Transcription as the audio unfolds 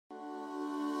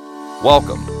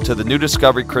Welcome to the New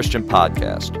Discovery Christian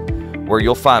Podcast, where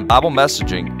you'll find Bible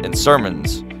messaging and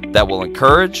sermons that will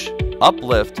encourage,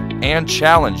 uplift, and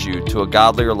challenge you to a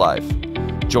godlier life.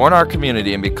 Join our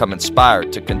community and become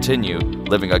inspired to continue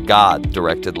living a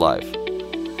God-directed life.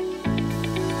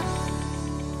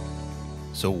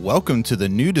 So welcome to the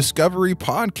New Discovery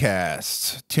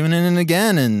Podcast. Tune in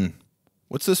again in,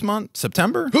 what's this month?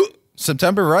 September?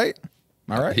 September, right?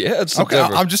 Am I right? Yeah, it's September.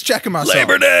 Okay, I'm just checking myself.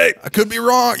 Labor Day. I could be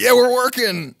wrong. Yeah, we're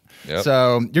working. Yep.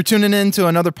 So you're tuning in to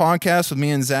another podcast with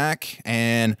me and Zach,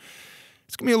 and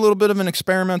it's going to be a little bit of an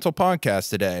experimental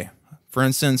podcast today. For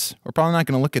instance, we're probably not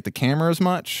going to look at the camera as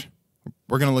much.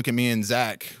 We're going to look at me and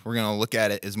Zach. We're going to look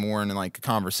at it as more in like a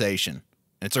conversation.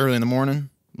 It's early in the morning,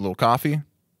 a little coffee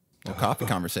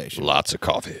conversation. Lots of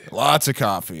coffee. Lots of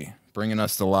coffee, bringing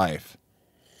us to life.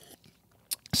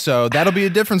 So that'll be a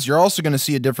difference. You're also going to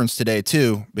see a difference today,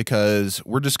 too, because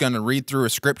we're just going to read through a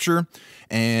scripture,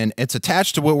 and it's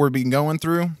attached to what we've been going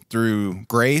through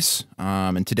grace.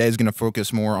 And today is going to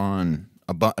focus more on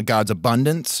God's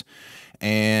abundance.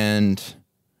 And,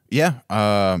 yeah,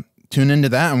 tune into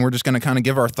that, and we're just going to kind of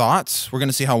give our thoughts. We're going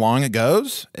to see how long it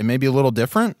goes. It may be a little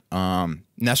different.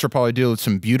 Ness will probably do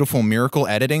some beautiful miracle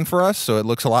editing for us, so it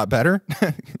looks a lot better.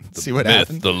 See what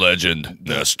happens. The legend,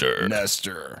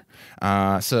 Nestor.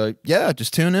 So, yeah,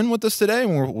 just tune in with us today,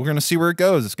 and we're going to see where it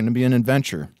goes. It's going to be an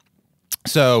adventure.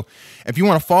 So if you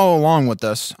want to follow along with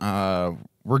us,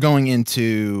 we're going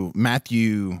into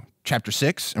Matthew chapter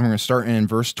 6, and we're going to start in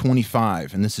verse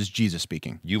 25, and this is Jesus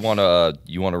speaking. You want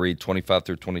to read 25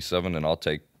 through 27, and I'll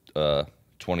take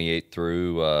 28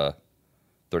 through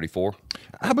 34?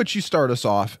 How about you start us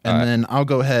off, and then I'll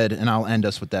go ahead and I'll end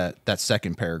us with that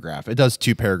second paragraph. It does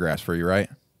 2 paragraphs for you, right?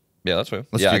 Yeah, that's fine.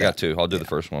 Let's I do got that. 2. I'll do the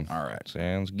first one. All right.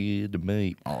 Sounds good to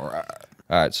me. All right.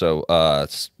 All right, so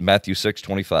it's Matthew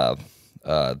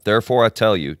 6:25. Therefore I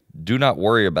tell you, do not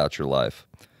worry about your life,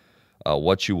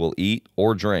 what you will eat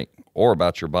or drink, or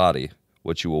about your body,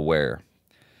 what you will wear.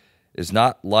 Is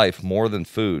not life more than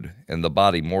food, and the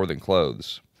body more than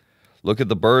clothes? Look at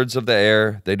the birds of the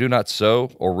air. They do not sow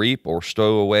or reap or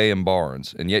stow away in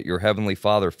barns, and yet your heavenly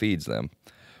Father feeds them.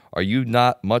 Are you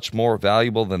not much more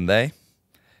valuable than they?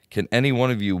 Can any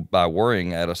one of you, by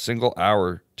worrying, add a single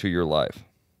hour to your life?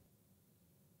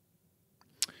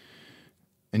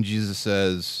 And Jesus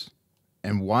says,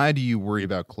 and why do you worry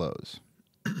about clothes?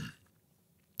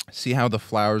 See how the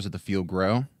flowers of the field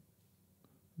grow?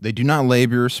 They do not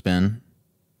labor or spin.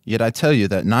 Yet I tell you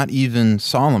that not even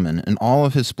Solomon in all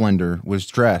of his splendor was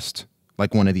dressed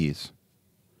like one of these.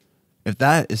 If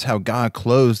that is how God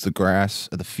clothes the grass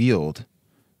of the field,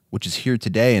 which is here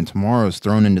today and tomorrow is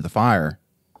thrown into the fire,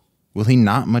 will he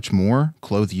not much more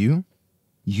clothe you,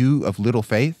 you of little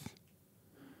faith?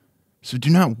 So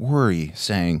do not worry,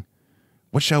 saying,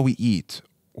 what shall we eat,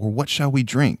 or what shall we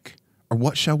drink, or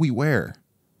what shall we wear?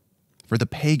 For the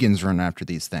pagans run after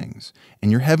these things,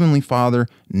 and your heavenly Father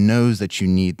knows that you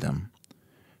need them.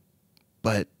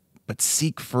 But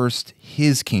seek first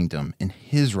his kingdom and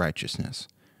his righteousness,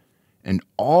 and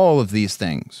all of these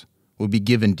things will be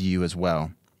given to you as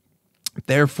well.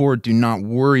 Therefore do not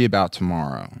worry about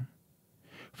tomorrow,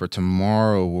 for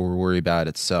tomorrow will worry about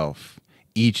itself.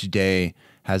 Each day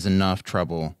has enough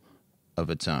trouble of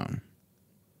its own.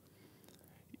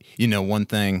 You know, one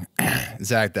thing,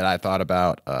 Zach, that I thought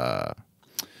about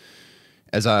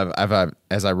as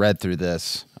I read through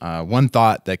this, one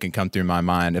thought that can come through my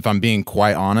mind, if I'm being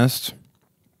quite honest,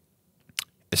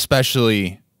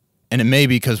 especially, and it may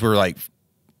be because we're like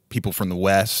people from the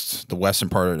West, the Western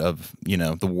part of,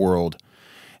 the world,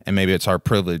 and maybe it's my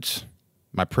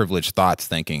privileged thoughts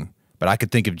thinking, but I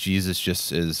could think of Jesus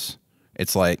just as,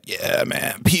 it's like, yeah,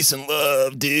 man, peace and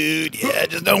love, dude. Yeah,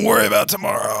 just don't worry about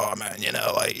tomorrow, man.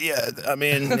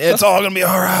 It's all going to be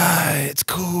all right. It's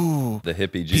cool. The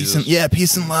hippie Jesus.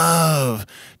 Peace and love.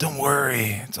 Don't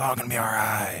worry. It's all going to be all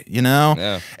right.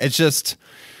 Yeah. It's just,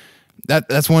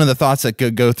 that's one of the thoughts that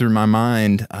could go through my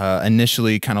mind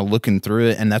initially kind of looking through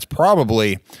it. And that's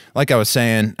probably, like I was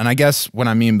saying, and I guess what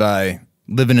I mean by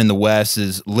living in the West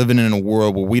is living in a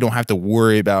world where we don't have to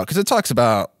worry about, because it talks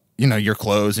about, your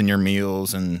clothes and your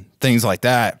meals and things like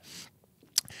that.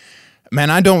 Man,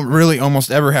 I don't really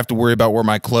almost ever have to worry about where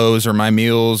my clothes or my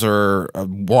meals or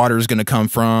water is going to come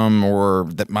from, or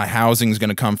that my housing is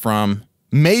going to come from.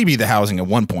 Maybe the housing at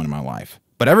one point in my life,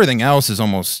 but everything else is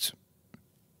almost,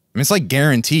 it's like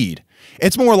guaranteed.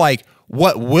 It's more like,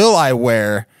 what will I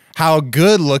wear? How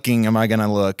good looking am I going to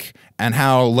look? And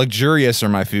how luxurious are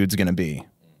my foods going to be?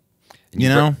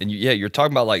 You're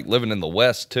talking about like living in the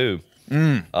West too.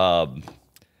 I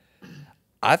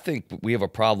think we have a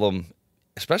problem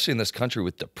especially in this country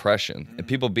with depression and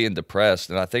people being depressed.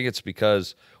 And I think it's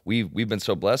because we've been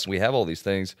so blessed and we have all these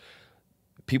things.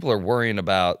 People are worrying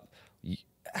about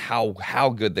how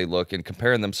good they look and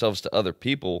comparing themselves to other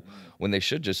people when they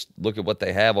should just look at what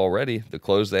they have already, the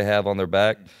clothes they have on their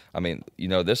back. I mean, you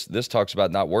know, this talks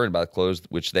about not worrying about clothes,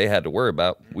 which they had to worry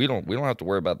about. We don't have to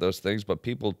worry about those things, but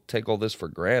people take all this for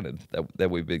granted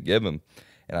that we've been given.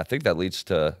 And I think that leads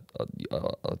to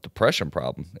a depression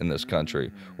problem in this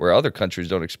country, where other countries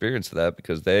don't experience that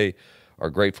because they are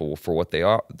grateful for what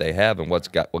they have and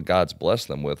what God's blessed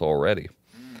them with already.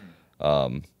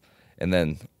 And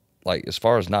then, like, as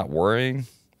far as not worrying,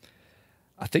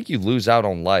 I think you lose out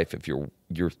on life if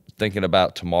you're thinking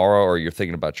about tomorrow or you're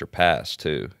thinking about your past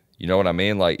too. You know what I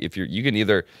mean? Like, if you can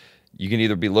either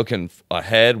be looking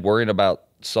ahead, worrying about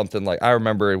something. Like, I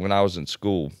remember when I was in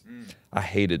school, I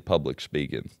hated public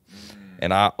speaking,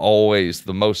 and I always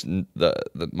the most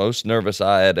nervous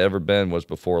I had ever been was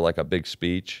before like a big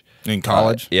speech In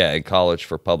college? Yeah, in college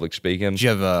for public speaking. Did you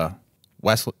have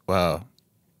Wesley?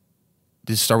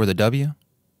 Did it start with a W?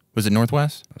 Was it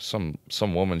Northwest? Some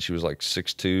woman, she was like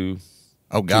 6'2".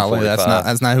 Oh golly,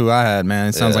 that's not who I had, man.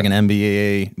 It sounds like an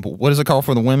NBA. What is it called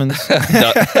for the women's?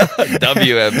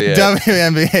 WNBA.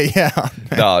 WNBA,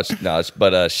 yeah.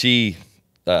 But she,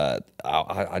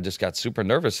 I just got super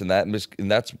nervous in that,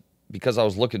 and that's because I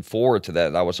was looking forward to that,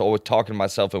 and I was always talking to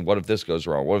myself, and what if this goes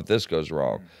wrong? What if this goes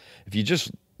wrong? If you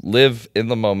just live in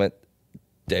the moment,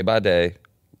 day by day,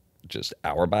 just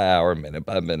hour by hour, minute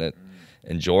by minute,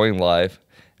 enjoying life,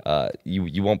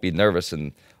 you won't be nervous.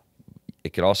 And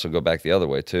it can also go back the other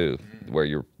way too, where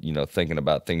you're thinking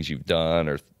about things you've done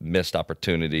or missed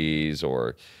opportunities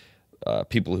or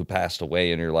people who passed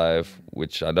away in your life,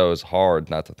 which I know is hard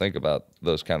not to think about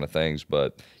those kind of things,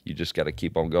 but you just got to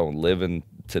keep on going, living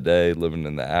today, living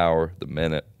in the hour, the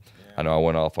minute. I know I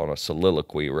went off on a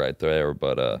soliloquy right there,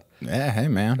 but yeah, hey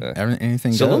man,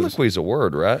 anything soliloquy goes. is a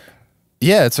word, right?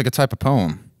 Yeah, it's like a type of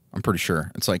poem. I'm pretty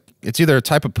sure it's either a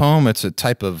type of poem, it's a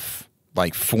type of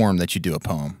like form that you do a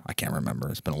poem. I can't remember.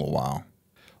 It's been a little while.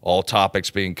 All topics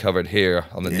being covered here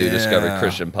on the New Discovery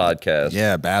Christian Podcast.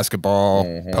 Yeah, basketball,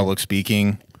 public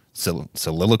speaking,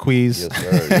 soliloquies. Yes,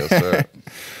 sir. Yes, sir.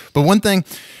 But one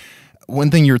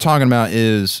thing you were talking about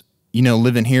is,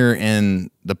 living here and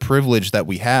the privilege that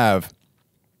we have.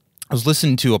 I was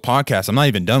listening to a podcast. I'm not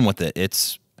even done with it.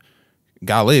 It's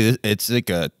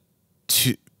like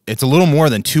it's a little more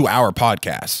than 2-hour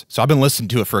podcast. So I've been listening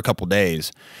to it for a couple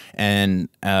days, and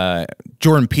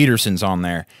Jordan Peterson's on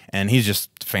there, and he's just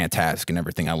fantastic in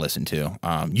everything I listen to.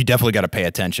 You definitely got to pay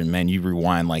attention, man. You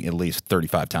rewind like at least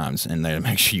 35 times in there to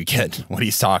make sure you get what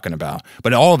he's talking about.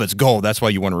 But all of it's gold. That's why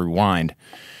you want to rewind.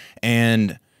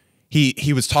 And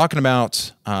he was talking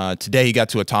about today. He got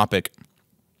to a topic,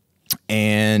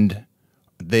 and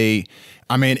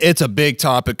it's a big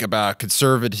topic about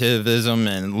conservatism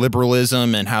and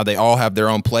liberalism and how they all have their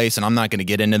own place. And I'm not going to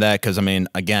get into that because,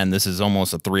 again, this is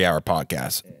almost a 3-hour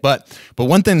podcast. But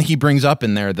one thing that he brings up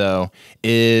in there, though,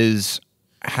 is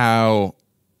how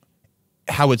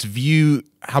it's viewed,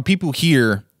 how people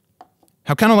here,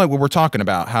 how kind of like what we're talking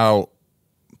about, how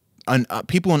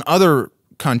people in other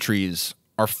countries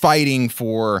are fighting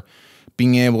for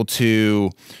being able to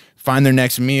find their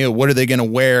next meal. What are they going to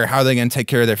wear? How are they going to take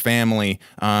care of their family?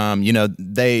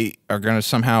 They are going to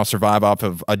somehow survive off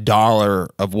of $1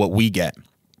 of what we get.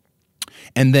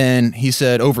 And then he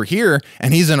said over here,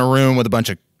 and he's in a room with a bunch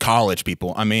of college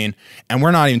people. And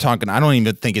we're not even talking, I don't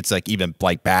even think it's even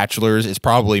bachelor's. It's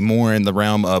probably more in the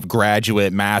realm of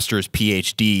graduate, master's,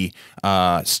 PhD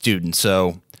students.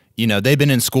 So, they've been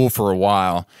in school for a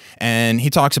while. And he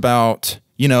talks about,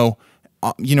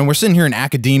 we're sitting here in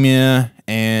academia,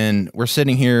 and we're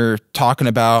sitting here talking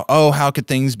about, how could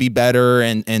things be better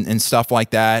and stuff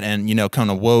like that, and kind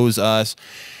of woes us.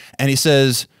 And he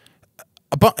says,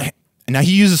 now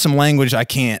he uses some language I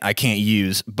can't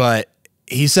use, but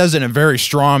he says it in a very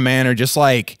strong manner, just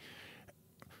like,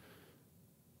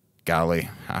 golly,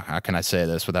 how can I say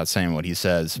this without saying what he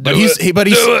says? But he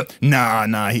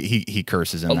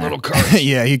curses in a there. Little curse.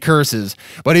 Yeah, he curses.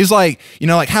 But he's like,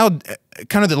 how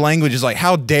kind of the language is like,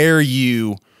 how dare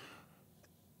you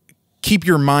keep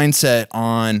your mindset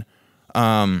on,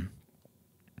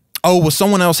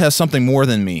 someone else has something more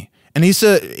than me. And he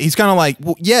said, he's kind of like,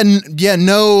 well,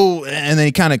 no, and then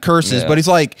he kind of curses. Yeah. But he's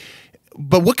like,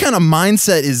 but what kind of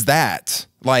mindset is that?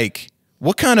 Like,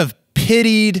 what kind of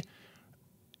pitied,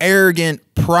 arrogant,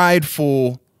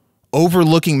 prideful,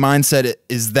 overlooking mindset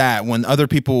is that when other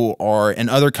people are in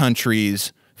other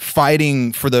countries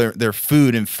fighting for their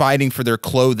food and fighting for their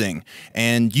clothing,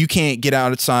 and you can't get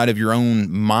outside of your own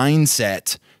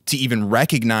mindset to even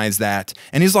recognize that?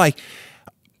 And he's like,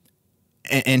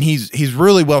 and he's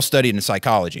really well studied in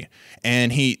psychology,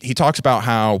 and he talks about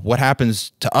how what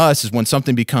happens to us is when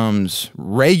something becomes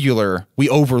regular, we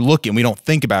overlook it and we don't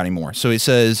think about it anymore. So he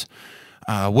says,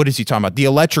 what is he talking about? The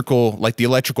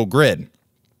electrical grid.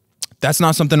 That's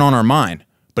not something on our mind,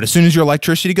 but as soon as your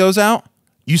electricity goes out,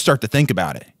 you start to think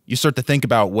about it. You start to think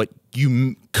about what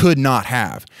you could not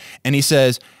have. And he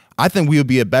says, I think we would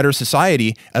be a better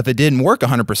society if it didn't work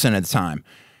 100% of the time.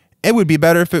 It would be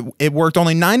better if it worked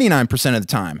only 99% of the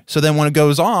time. So then when it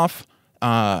goes off,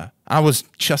 I was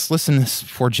just listening to this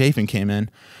before Jathan came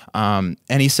in, and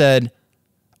he said,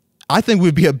 I think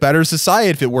we'd be a better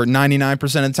society if it worked 99%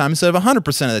 of the time instead of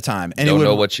 100% of the time. And you don't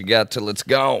know what you got till it's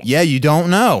gone. Yeah, you don't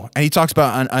know. And he talks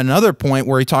about another point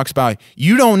where he talks about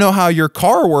you don't know how your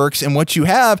car works and what you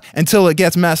have until it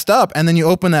gets messed up. And then you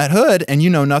open that hood and you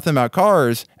know nothing about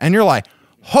cars. And you're like,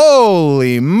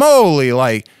 holy moly,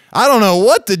 like, I don't know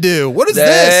what to do. What is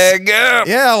this?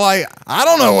 Yeah, like, I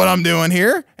don't know what I'm doing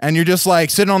here. And you're just like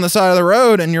sitting on the side of the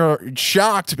road and you're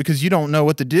shocked because you don't know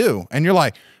what to do. And you're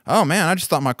like, oh man, I just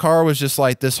thought my car was just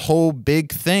like this whole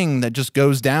big thing that just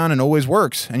goes down and always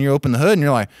works. And you open the hood and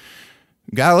you're like,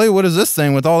 golly, what is this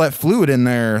thing with all that fluid in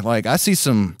there? Like, I see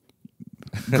some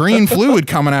green fluid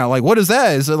coming out. Like, what is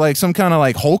that? Is it like some kind of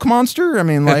like Hulk monster? I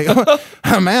mean, like,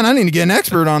 oh man, I need to get an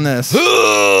expert on this.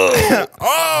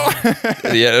 Oh,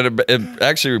 yeah. It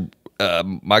actually,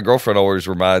 my girlfriend always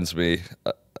reminds me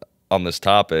on this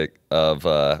topic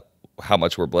of how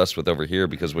much we're blessed with over here,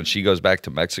 because when she goes back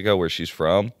to Mexico, where she's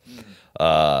from,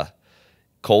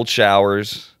 cold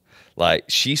showers. Like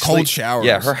cold showers.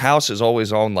 Yeah, her house is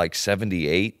always on like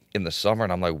 78 in the summer,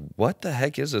 and I'm like, what the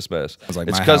heck is this mess? I was like,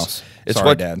 it's my house. It's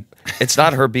Sorry, Dad. It's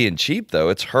not her being cheap though.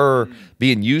 It's her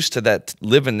being used to that,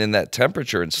 living in that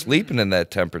temperature and sleeping in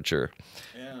that temperature.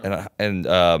 Yeah.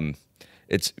 And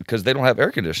it's because they don't have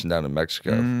air conditioning down in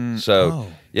Mexico. So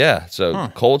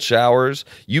cold showers.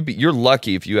 You're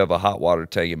lucky if you have a hot water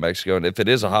tank in Mexico, and if it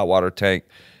is a hot water tank,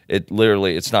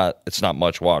 it's not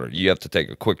much water. You have to take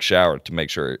a quick shower to make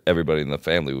sure everybody in the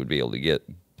family would be able to get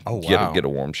a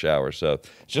warm shower. So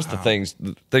it's just the things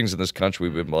in this country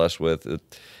we've been blessed with.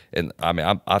 And I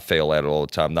mean, I fail at it all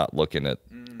the time, not looking at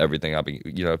everything.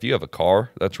 If you have a car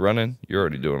that's running, you're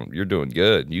doing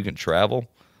good. You can travel.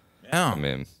 Yeah. I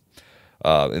mean,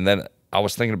 and then I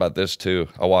was thinking about this too.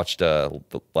 I watched The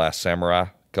Last Samurai a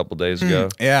couple days ago.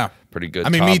 Yeah. Pretty good. I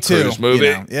mean, Tom me too. Cruise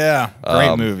movie. Yeah.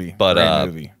 Great movie. Great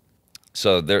movie.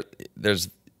 So there's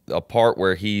a part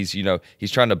where he's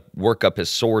trying to work up his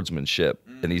swordsmanship,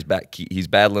 and he's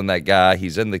battling that guy.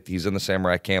 He's in the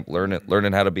samurai camp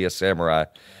learning how to be a samurai,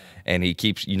 and he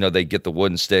keeps they get the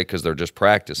wooden stick because they're just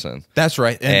practicing. That's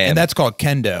right, and that's called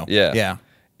kendo. Yeah.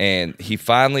 And he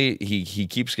finally he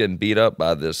keeps getting beat up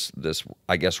by this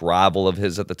I guess rival of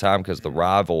his at the time, because the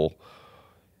rival.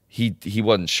 He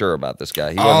wasn't sure about this guy.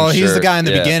 He's the guy in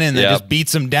the beginning that just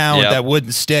beats him down with that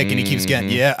wooden stick, and he keeps getting.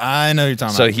 Yeah, I know you're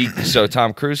talking about. So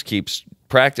Tom Cruise keeps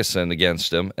practicing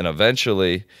against him, and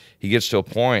eventually he gets to a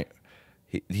point.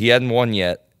 He hadn't won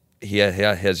yet. He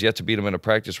has yet to beat him in a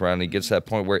practice round. And he gets to that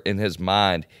point where in his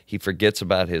mind he forgets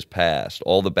about his past,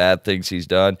 all the bad things he's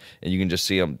done, and you can just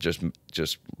see him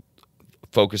just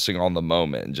focusing on the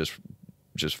moment and just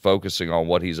focusing on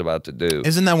what he's about to do.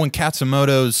 Isn't that when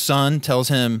Katsumoto's son tells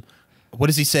him, what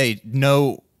does he say?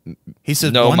 No, he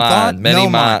says no one mind, thought? many no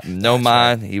mind, no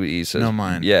mind. Right. He says no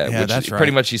mind. Yeah, which that's right.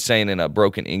 Pretty much he's saying in a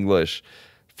broken English,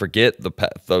 forget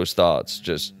those thoughts.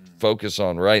 Just focus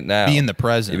on right now. Be in the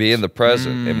present. Be in the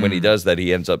present. And when he does that,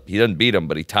 he doesn't beat him,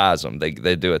 but he ties him. They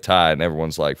do a tie, and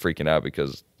everyone's like freaking out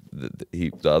because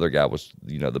the other guy was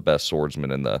the best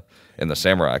swordsman in the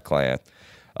samurai clan.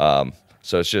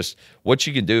 So it's just what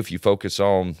you can do if you focus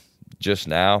on just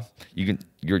now.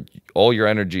 All your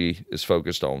energy is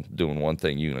focused on doing one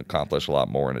thing. You can accomplish a lot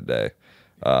more in a day.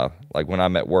 Like when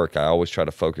I'm at work, I always try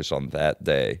to focus on that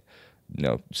day.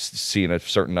 Seeing a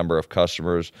certain number of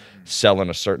customers, selling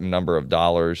a certain number of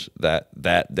dollars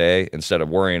that day, instead of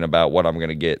worrying about what I'm going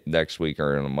to get next week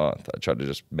or in a month. I try to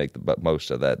just make the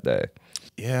most of that day.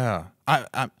 Yeah,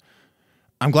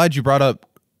 I'm glad you brought up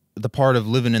the part of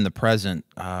living in the present.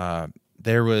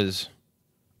 There was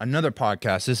another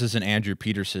podcast. This isn't Andrew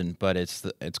Peterson, but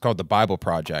it's called The Bible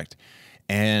Project.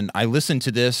 And I listened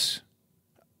to this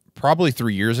probably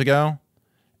 3 years ago.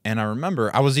 And I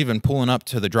remember I was even pulling up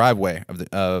to the driveway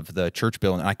of the church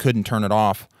building, and I couldn't turn it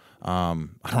off. I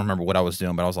don't remember what I was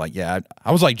doing, but I was like, I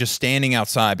was like just standing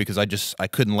outside because I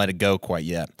couldn't let it go quite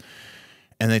yet.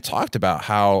 And they talked about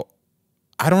how,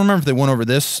 I don't remember if they went over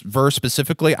this verse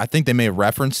specifically. I think they may have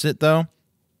referenced it though.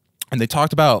 And they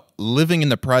talked about living in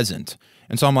the present.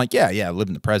 And so I'm like, yeah, live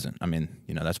in the present. I mean,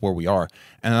 that's where we are.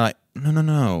 And they're like,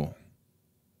 no.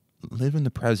 live in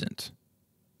the present.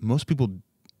 Most people,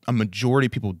 a majority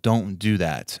of people don't do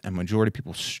that. And majority of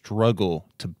people struggle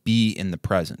to be in the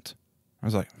present. I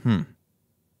was like,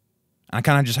 I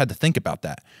kind of just had to think about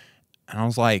that. And I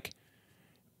was like,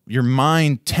 your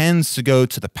mind tends to go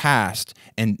to the past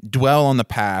and dwell on the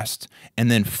past and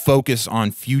then focus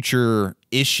on future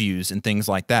issues and things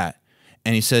like that.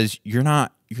 And he says, you're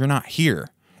not here.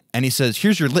 And he says,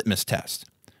 here's your litmus test.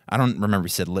 I don't remember he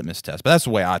said litmus test, but that's the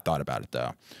way I thought about it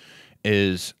though,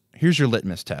 is here's your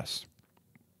litmus test.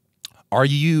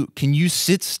 Can you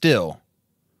sit still?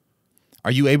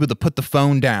 Are you able to put the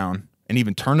phone down and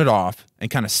even turn it off and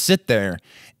kind of sit there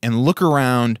and look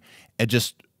around at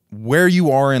just where you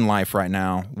are in life right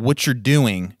now, what you're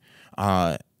doing,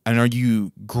 and are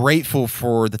you grateful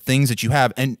for the things that you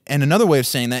have? And another way of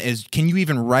saying that is, can you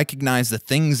even recognize the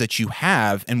things that you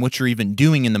have and what you're even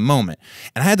doing in the moment?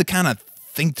 And I had to kind of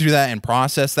think through that and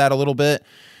process that a little bit.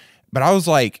 But I was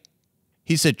like,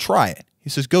 he said, try it. He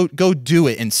says, go do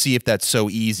it and see if that's so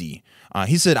easy.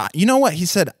 He said, you know what? He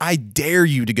said, I dare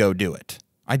you to go do it.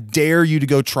 I dare you to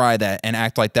go try that and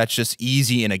act like that's just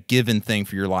easy and a given thing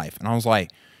for your life. And I was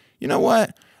like, you know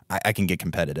what? I can get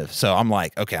competitive. So I'm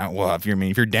like, okay, well, if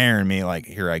you're daring me, like,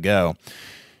 here I go.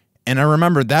 And I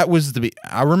remember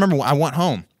I went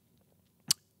home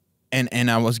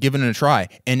and I was giving it a try,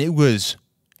 and it was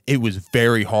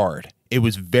very hard. It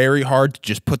was very hard to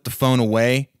just put the phone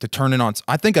away, to turn it on.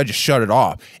 I think I just shut it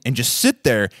off and just sit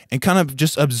there and kind of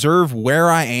just observe where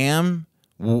I am,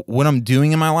 what I'm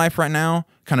doing in my life right now,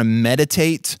 kind of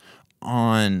meditate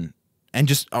on, and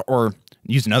just, or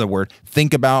use another word,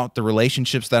 think about the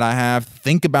relationships that I have,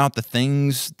 think about the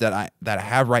things that I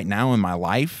have right now in my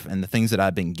life and the things that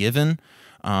I've been given.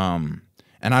 And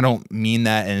I don't mean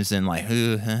that as in like,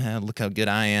 look how good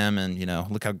I am and,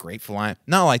 look how grateful I am.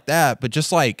 Not like that, but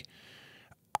just like,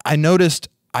 I noticed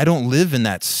I don't live in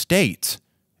that state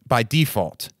by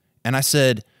default. And I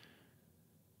said,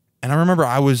 and I remember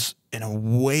I was in a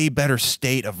way better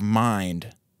state of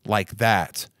mind like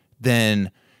that than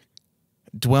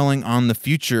dwelling on the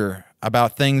future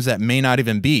about things that may not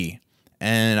even be.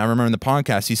 And I remember in the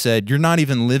podcast, he said, you're not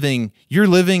even living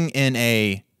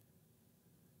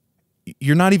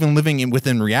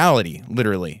within reality,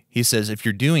 literally. He says, if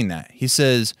you're doing that, he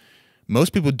says,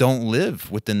 most people don't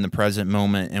live within the present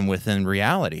moment and within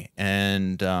reality.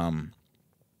 And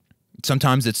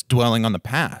sometimes it's dwelling on the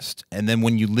past. And then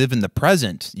when you live in the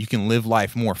present, you can live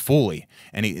life more fully.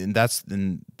 And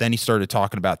then he started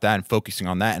talking about that and focusing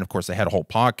on that. And of course, they had a whole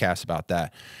podcast about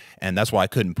that. And that's why I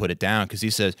couldn't put it down, because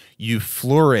he says, you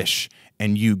flourish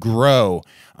and you grow.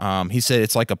 He said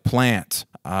it's like a plant.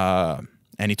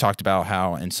 And he talked about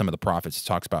how in some of the prophets, he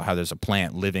talks about how there's a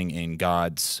plant living in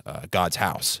God's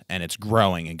house, and it's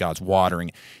growing and God's watering.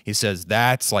 He says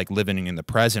that's like living in the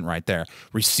present right there,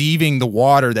 receiving the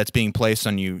water that's being placed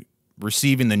on you,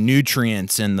 receiving the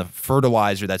nutrients and the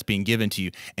fertilizer that's being given to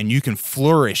you, and you can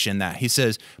flourish in that. He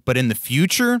says, but in the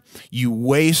future, you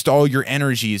waste all your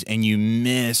energies and you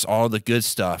miss all the good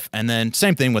stuff. And then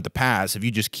same thing with the past. If you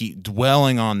just keep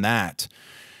dwelling on that,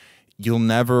 you'll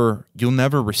never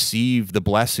receive the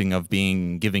blessing of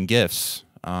being given gifts.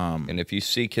 And if you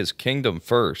seek his kingdom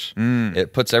first,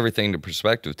 it puts everything into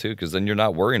perspective too, because then you're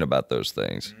not worrying about those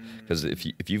things. Because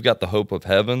if you've got the hope of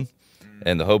heaven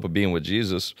and the hope of being with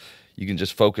Jesus, you can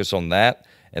just focus on that,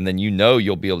 and then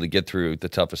you'll be able to get through the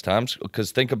toughest times.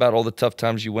 Because think about all the tough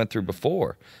times you went through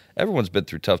before. Everyone's been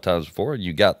through tough times before, and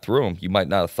you got through them. You might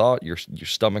not have thought your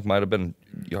stomach might have been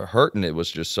hurting. It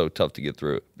was just so tough to get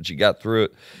through it, but you got through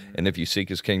it. And if you seek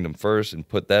his kingdom first and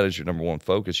put that as your number one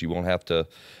focus, you won't have to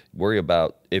worry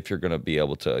about if you're going to be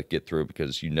able to get through it,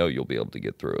 because you'll be able to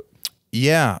get through it.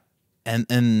 Yeah,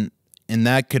 and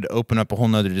that could open up a whole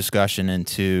nother discussion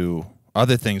into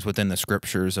other things within the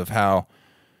scriptures of how,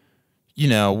 we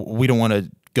don't want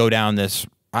to go down this.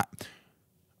 I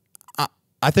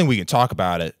think we can talk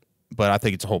about it, but I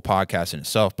think it's a whole podcast in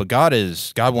itself. But God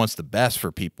wants the best for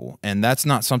people, and that's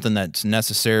not something that's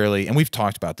necessarily, and we've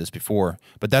talked about this before,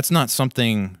 but that's not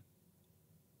something,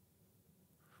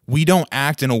 we don't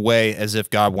act in a way as if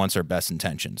God wants our best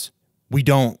intentions. We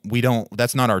don't,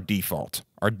 that's not our default.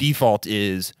 Our default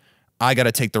is, I got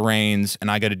to take the reins and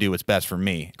I got to do what's best for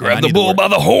me. Grab the bull by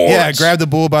the horns. Yeah, grab the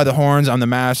bull by the horns. I'm the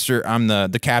master. I'm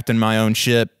the captain of my own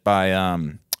ship. By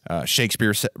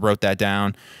Shakespeare wrote that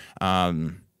down.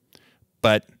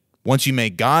 But once you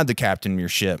make God the captain of your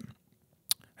ship,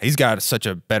 he's got such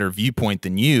a better viewpoint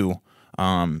than you.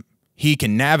 He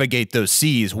can navigate those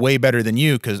seas way better than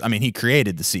you, because, he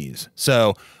created the seas.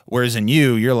 So whereas in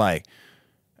you, you're like,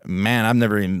 man, I've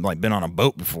never even like been on a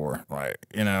boat before. Like,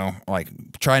 like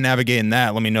try navigating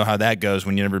that. Let me know how that goes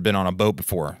when you've never been on a boat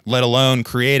before, let alone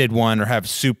created one or have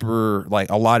super like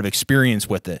a lot of experience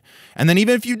with it. And then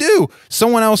even if you do,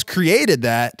 someone else created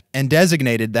that and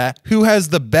designated that who has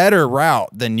the better route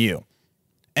than you.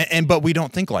 But we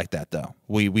don't think like that though.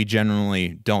 We generally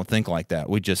don't think like that.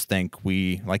 We just think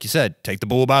like you said, take the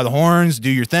bull by the horns, do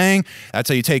your thing. That's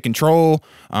how you take control.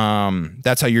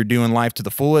 That's how you're doing life to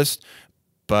the fullest.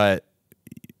 But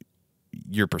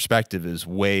your perspective is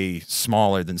way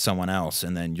smaller than someone else,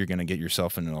 and then you're going to get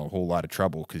yourself into a whole lot of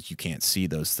trouble because you can't see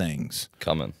those things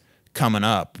coming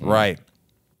up, right?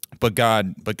 But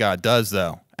God does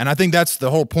though. And I think that's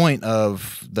the whole point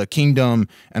of the kingdom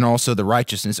and also the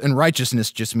righteousness. And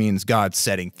righteousness just means God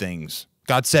setting things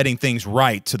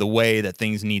right to the way that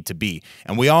things need to be.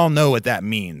 And we all know what that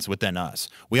means within us.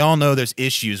 We all know there's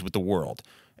issues with the world.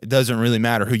 It doesn't really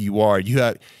matter who you are.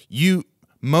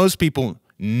 Most people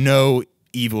know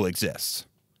evil exists.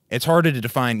 It's harder to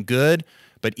define good,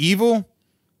 but evil,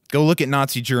 go look at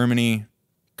Nazi Germany.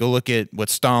 Go look at what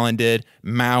Stalin did,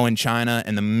 Mao in China,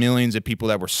 and the millions of people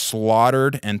that were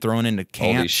slaughtered and thrown into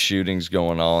camps. All these shootings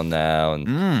going on now,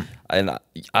 and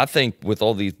I think with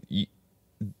all the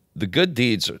good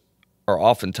deeds are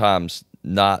oftentimes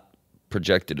not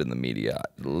projected in the media.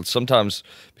 Sometimes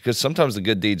the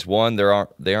good deeds, one,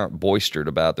 they aren't boistered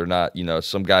about. They're not,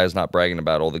 some guy is not bragging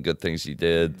about all the good things he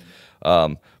did.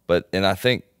 And I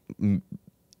think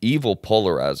evil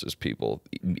polarizes people.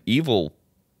 Evil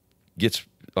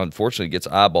unfortunately gets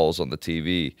eyeballs on the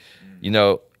TV.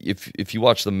 If you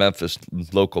watch the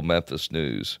local Memphis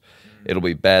news, it'll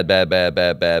be bad,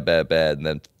 and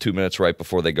then 2 minutes right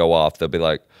before they go off, they'll be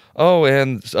like, oh,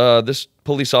 and this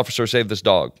police officer saved this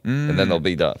dog, and then they'll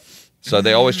be done. So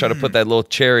they always try to put that little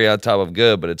cherry on top of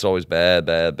good, but it's always bad.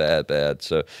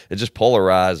 So it just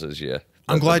polarizes you.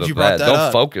 I'm glad you brought that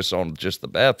up. Don't focus on just the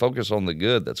bad. Focus on the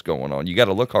good that's going on. You got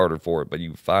to look harder for it, but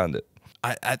you find it.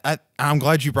 I'm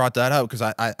glad you brought that up because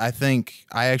I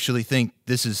actually think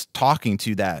this is talking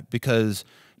to that, because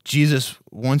Jesus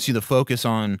wants you to focus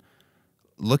on,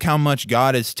 look how much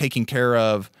God is taking care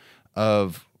of.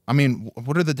 I mean,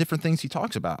 what are the different things he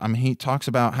talks about? I mean, he talks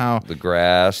about how the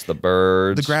grass, the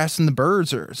birds, and the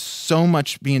birds are so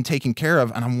much being taken care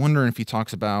of. And I'm wondering if he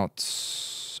talks about,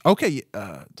 does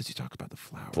he talk about the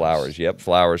flowers? Flowers. Yep.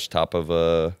 Flowers. Top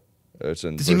of it's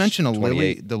in does he mention a 28.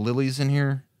 lily? The lilies in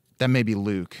here? That may be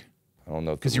Luke. I don't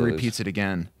know, because he repeats it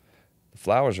again. The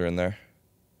flowers are in there.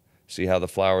 See how the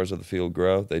flowers of the field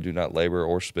grow? They do not labor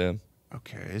or spin.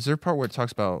 Okay. Is there a part where it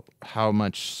talks about how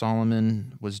much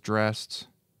Solomon was dressed?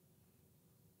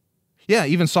 Yeah,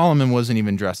 even Solomon wasn't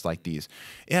even dressed like these.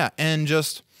 Yeah, and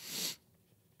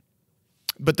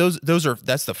but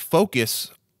that's the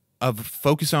focus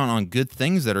on good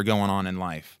things that are going on in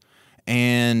life.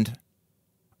 And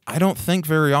I don't think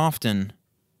very often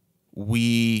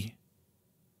we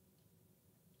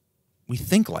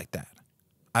think like that.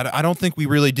 I don't think we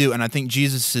really do. And I think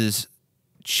Jesus is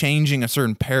changing a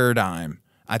certain paradigm,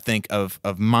 I think, of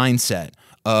mindset,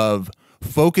 of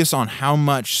focus on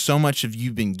so much of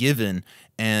you've been given.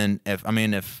 And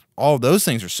if all those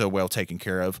things are so well taken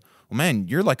care of, well, man,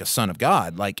 you're like a son of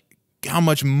God. Like, how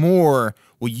much more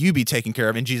will you be taken care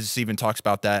of? And Jesus even talks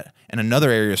about that in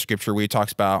another area of scripture where he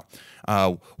talks about,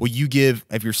 will you give,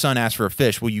 if your son asks for a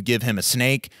fish, will you give him a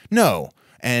snake? No.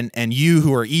 And you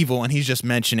who are evil, and he's just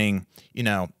mentioning,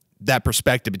 that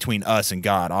perspective between us and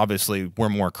God. Obviously, we're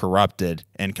more corrupted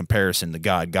in comparison to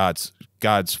God.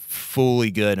 God's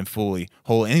fully good and fully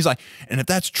holy. And he's like, and if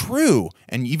that's true,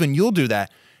 and even you'll do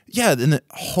that, yeah, then the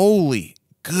holy,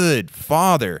 good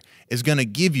Father is going to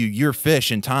give you your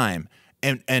fish in time,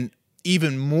 and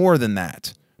even more than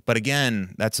that. But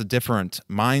again, that's a different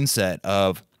mindset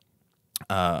of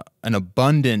an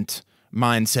abundant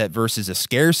mindset versus a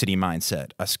scarcity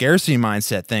mindset. A scarcity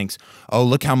mindset thinks, oh,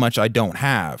 look how much I don't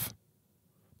have.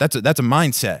 That's a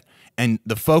mindset. And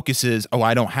the focus is, oh,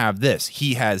 I don't have this.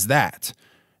 He has that.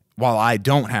 While I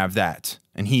don't have that.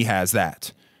 And he has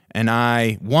that. And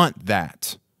I want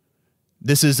that.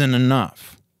 This isn't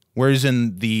enough. Whereas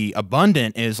in the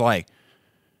abundant is like,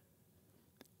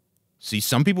 see,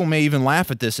 some people may even laugh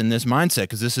at this in this mindset,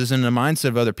 because this isn't a mindset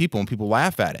of other people, and people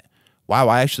laugh at it. Wow,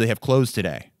 I actually have clothes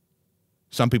today.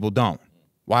 Some people don't.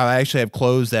 Wow, I actually have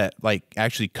clothes that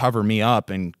actually cover me up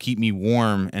and keep me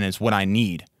warm, and it's what I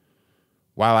need.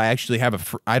 Wow, I actually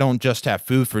have I don't just have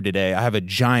food for today. I have a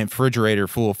giant refrigerator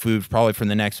full of food probably for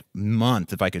the next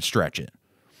month if I could stretch it.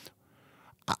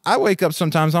 I wake up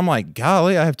sometimes, I'm like,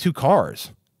 golly, I have 2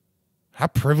 cars. How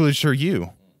privileged are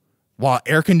you? While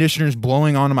air conditioner's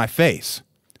blowing onto my face,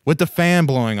 with the fan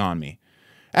blowing on me.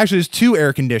 Actually, there's 2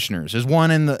 air conditioners. There's one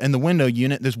in the window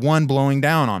unit. There's one blowing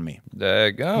down on me. There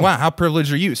you go. Wow, how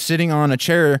privileged are you? Sitting on a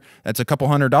chair that's a couple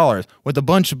 $100 with a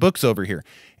bunch of books over here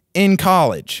in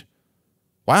college.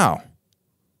 Wow.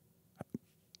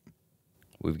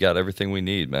 We've got everything we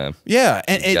need, man. Yeah,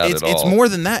 and it's more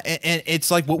than that. And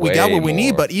it's like what we got, what we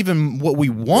need, but even what we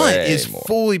want is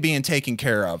fully being taken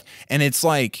care of. And it's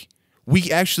like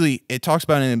it talks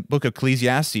about in the book of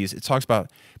Ecclesiastes, it talks about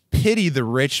pity the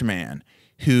rich man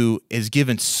who is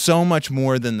given so much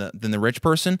more than the rich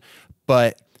person,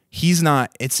 but he's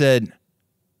not. It said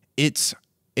it's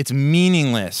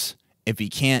meaningless if he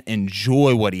can't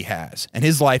enjoy what he has, and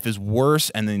his life is worse.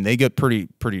 And then they get pretty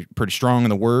strong in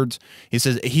the words. He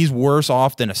says he's worse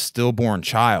off than a stillborn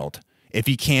child if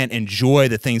he can't enjoy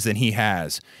the things that he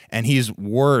has, and he's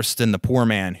worse than the poor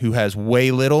man who has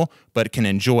way little but can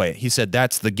enjoy it. He said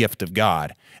that's the gift of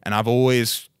God, and I've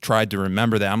always tried to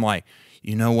remember that. I'm like,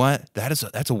 you know what?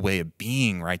 That's a way of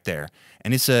being right there.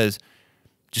 And it says,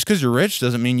 just because you're rich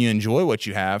doesn't mean you enjoy what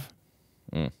you have.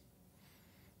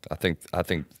 I think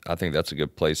that's a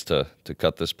good place to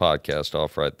cut this podcast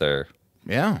off right there.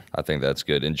 Yeah. I think that's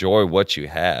good. Enjoy what you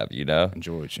have, you know?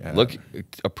 Enjoy what you have. Look,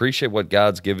 appreciate what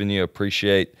God's given you.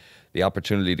 Appreciate the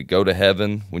opportunity to go to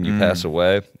heaven when you pass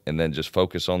away, and then just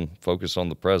focus on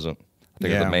the present. I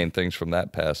think are the main things from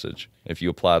that passage. If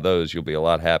you apply those, you'll be a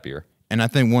lot happier. And I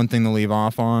think one thing to leave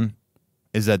off on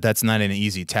is that's not an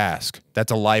easy task. That's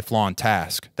a lifelong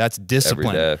task. That's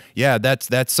discipline. Every day. Yeah,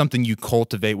 that's something you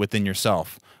cultivate within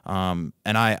yourself. And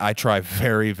I try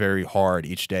very, very hard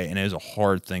each day, and it is a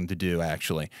hard thing to do,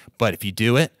 actually. But if you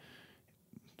do it,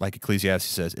 like Ecclesiastes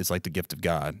says, it's like the gift of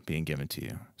God being given to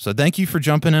you. So thank you for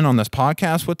jumping in on this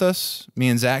podcast with us, me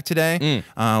and Zach today.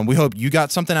 We hope you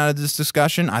got something out of this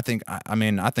discussion. I think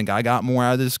I got more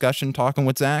out of the discussion talking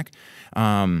with Zach.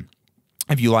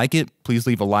 If you like it, please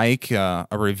leave a like, a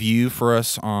review for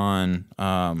us on.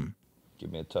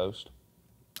 Give me a toast.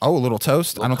 Oh, a little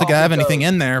toast. I don't think I have anything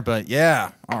in there, but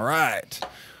yeah. All right.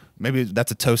 Maybe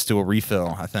that's a toast to a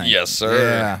refill, I think. Yes, sir.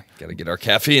 Yeah. Got to get our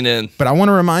caffeine in. But I want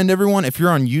to remind everyone, if you're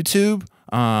on YouTube,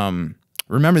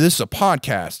 remember this is a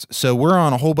podcast. So we're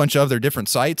on a whole bunch of other different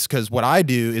sites, because what I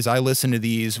do is I listen to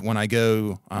these when I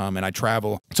go and I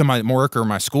travel to my work or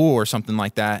my school or something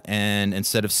like that, and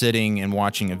instead of sitting and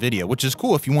watching a video, which is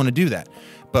cool if you want to do that.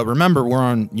 But remember, we're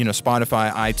on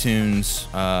Spotify, iTunes,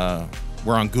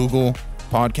 we're on Google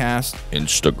Podcast,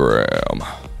 Instagram.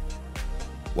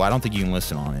 Well, I don't think you can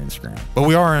listen on Instagram, but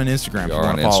we are on Instagram. We are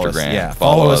on Instagram. Yeah,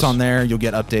 follow us on there. You'll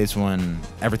get updates when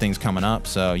everything's coming up,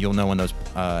 so you'll know when those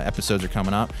episodes are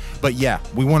coming up. But yeah,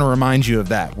 we want to remind you of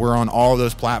that. We're on all of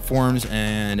those platforms,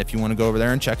 and if you want to go over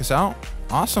there and check us out,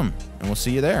 awesome. And we'll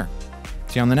see you there.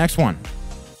 See you on the next one.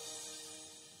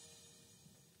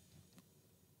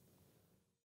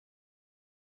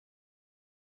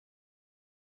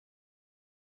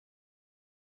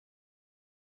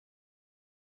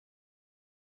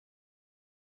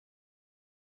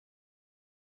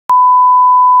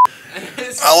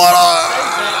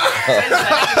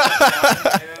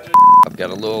 I've got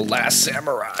a little Last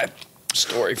Samurai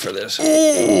story for this.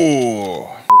 Ooh.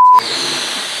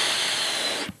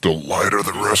 The light of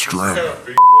the restroom.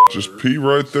 Just pee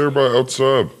right there by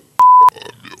outside.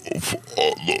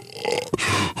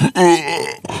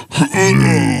 I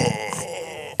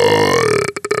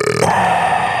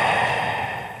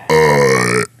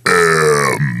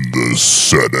am the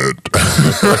Senate.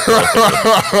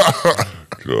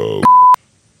 Go.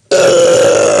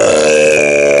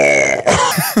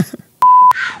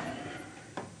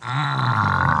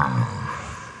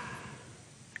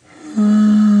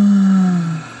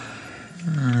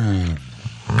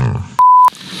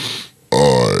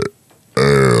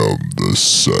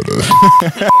 Senate.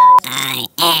 I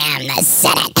am the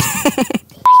Senate.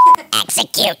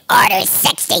 Execute Order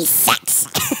 66.